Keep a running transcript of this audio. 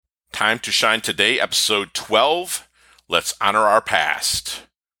Time to Shine today, episode 12. Let's honor our past.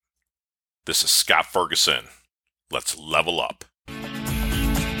 This is Scott Ferguson. Let's level up.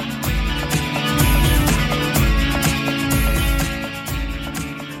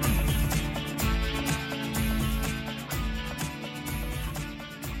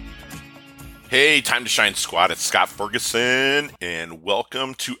 Hey, Time to Shine squad, it's Scott Ferguson, and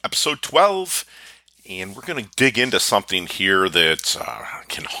welcome to episode 12. And we're going to dig into something here that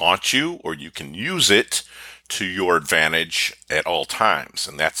can haunt you, or you can use it to your advantage at all times.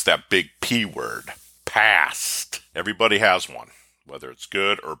 And that's that big P word, past. Everybody has one, whether it's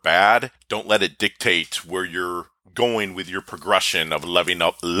good or bad. Don't let it dictate where you're going with your progression of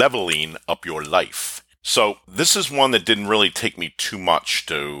leveling up your life. So this is one that didn't really take me too much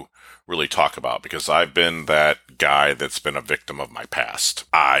to really talk about, because I've been that guy that's been a victim of my past.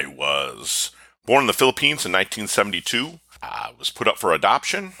 I was born in the Philippines in 1972. I was put up for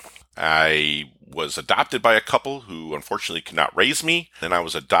adoption. I was adopted by a couple who unfortunately could not raise me. Then I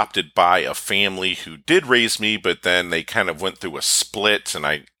was adopted by a family who did raise me, but then they kind of went through a split and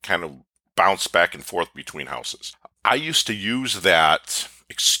I kind of bounced back and forth between houses. I used to use that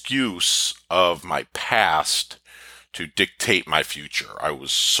excuse of my past to dictate my future. I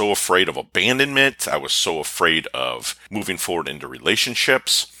was so afraid of abandonment. I was so afraid of moving forward into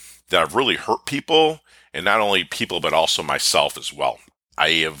relationships that I've really hurt people, and not only people, but also myself as well. I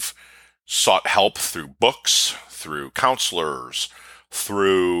have sought help through books, through counselors,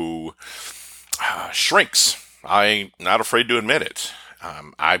 through shrinks. I'm not afraid to admit it.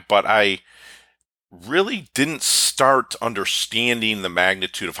 But I really didn't start understanding the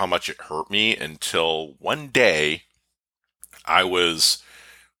magnitude of how much it hurt me until one day the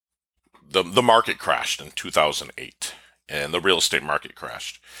market crashed in 2008. And the real estate market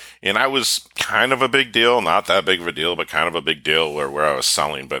crashed. And I was kind of a big deal, not that big of a deal, but kind of a big deal where I was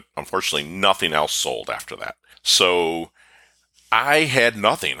selling. But unfortunately, nothing else sold after that. So I had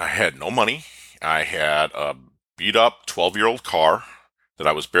nothing. I had no money. I had a beat up 12-year-old car that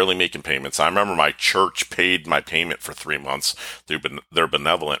I was barely making payments. I remember my church paid my payment for 3 months through their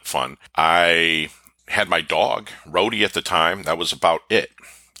benevolent fund. I had my dog, Rhodey, at the time. That was about it.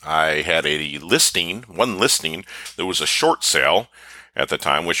 I had one listing. There was a short sale at the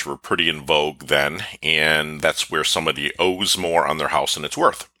time, which were pretty in vogue then, and that's where somebody owes more on their house than it's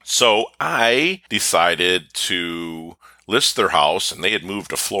worth. So I decided to list their house, and they had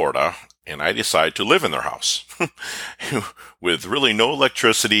moved to Florida, and I decided to live in their house with really no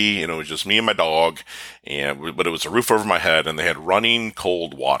electricity, and it was just me and my dog, but it was a roof over my head, and they had running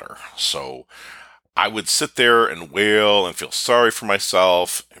cold water. So I would sit there and wail and feel sorry for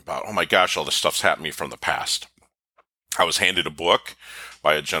myself about, oh my gosh, all this stuff's happened to me from the past. I was handed a book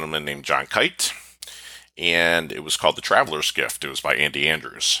by a gentleman named John Kite, and it was called The Traveler's Gift. It was by Andy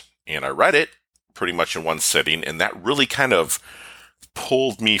Andrews. And I read it pretty much in one sitting, and that really kind of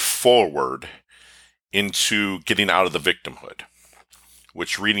pulled me forward into getting out of the victimhood,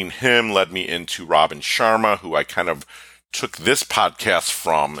 which reading him led me into Robin Sharma, who I kind of took this podcast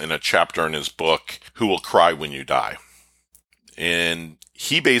from in a chapter in his book, Who Will Cry When You Die. And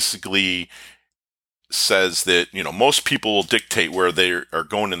he basically says that, most people will dictate where they are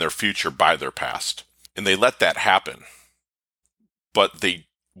going in their future by their past. And they let that happen. But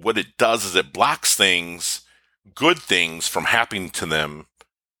what it does is it blocks good things from happening to them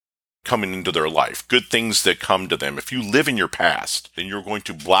coming into their life, good things that come to them. If you live in your past, then you're going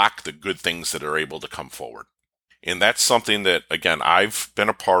to block the good things that are able to come forward. And that's something that, again, I've been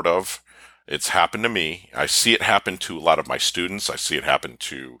a part of. It's happened to me. I see it happen to a lot of my students. I see it happen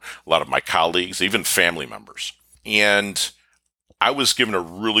to a lot of my colleagues, even family members. And I was given a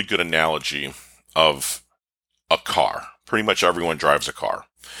really good analogy of a car. Pretty much everyone drives a car.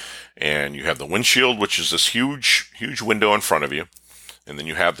 And you have the windshield, which is this huge, huge window in front of you. And then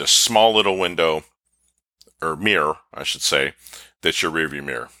you have this small little window, or mirror, I should say, that's your rearview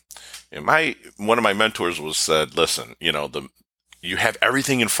mirror. And one of my mentors said, listen, you have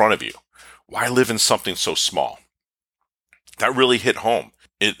everything in front of you. Why live in something so small? That really hit home.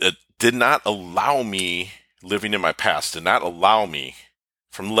 It did not allow me, living in my past, did not allow me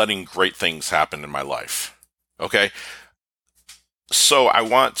from letting great things happen in my life. Okay? So I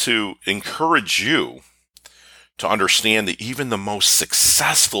want to encourage you to understand that even the most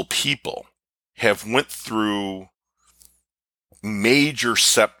successful people have went through major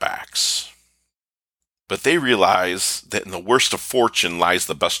setbacks, but they realize that in the worst of fortune lies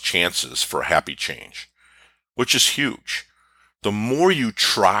the best chances for a happy change, which is huge. The more you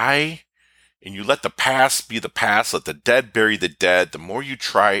try and you let the past be the past, let the dead bury the dead, the more you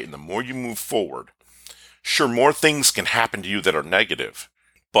try and the more you move forward, sure, more things can happen to you that are negative,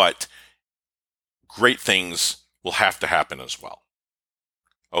 but great things will have to happen as well.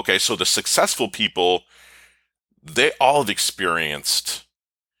 Okay, so the successful people, they all have experienced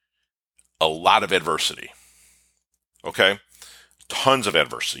a lot of adversity. Okay, tons of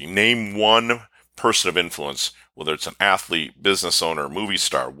adversity. Name one person of influence, whether it's an athlete, business owner, movie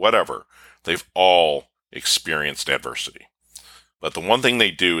star, whatever, they've all experienced adversity. But the one thing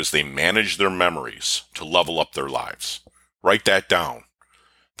they do is they manage their memories to level up their lives. Write that down.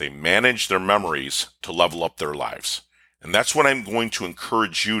 They manage their memories to level up their lives. And that's what I'm going to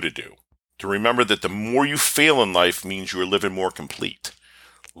encourage you to do. To remember that the more you fail in life means you are living more complete.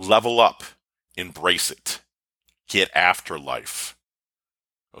 Level up. Embrace it. Get after life.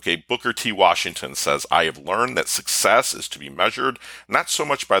 Okay, Booker T. Washington says, I have learned that success is to be measured not so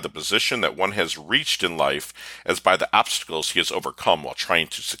much by the position that one has reached in life as by the obstacles he has overcome while trying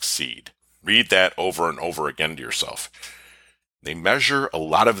to succeed. Read that over and over again to yourself. They measure a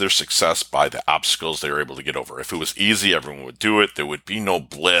lot of their success by the obstacles they were able to get over. If it was easy, everyone would do it. There would be no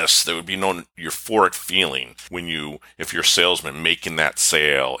bliss. There would be no euphoric feeling if you're a salesman making that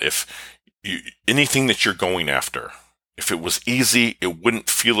sale, anything that you're going after. If it was easy, it wouldn't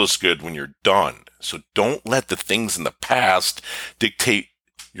feel as good when you're done. So don't let the things in the past dictate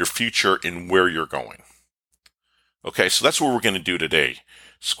your future and where you're going. Okay, so that's what we're going to do today,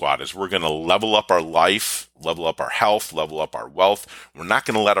 squad, is we're going to level up our life, level up our health, level up our wealth. We're not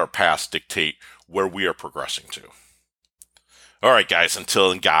going to let our past dictate where we are progressing to. All right, guys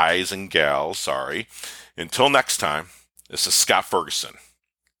and gals, until next time, this is Scott Ferguson.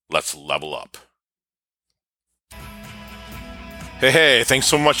 Let's level up. Hey, thanks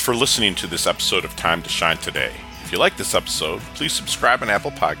so much for listening to this episode of Time to Shine today. If you like this episode, please subscribe on Apple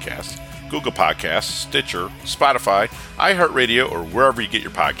Podcasts, Google Podcasts, Stitcher, Spotify, iHeartRadio, or wherever you get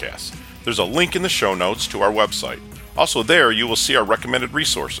your podcasts. There's a link in the show notes to our website. Also there, you will see our recommended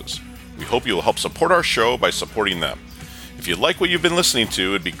resources. We hope you will help support our show by supporting them. If you like what you've been listening to,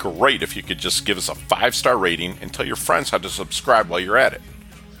 it'd be great if you could just give us a 5-star rating and tell your friends how to subscribe while you're at it.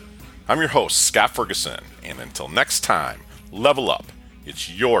 I'm your host, Scott Ferguson, and until next time, level up. It's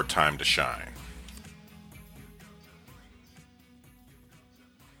your time to shine.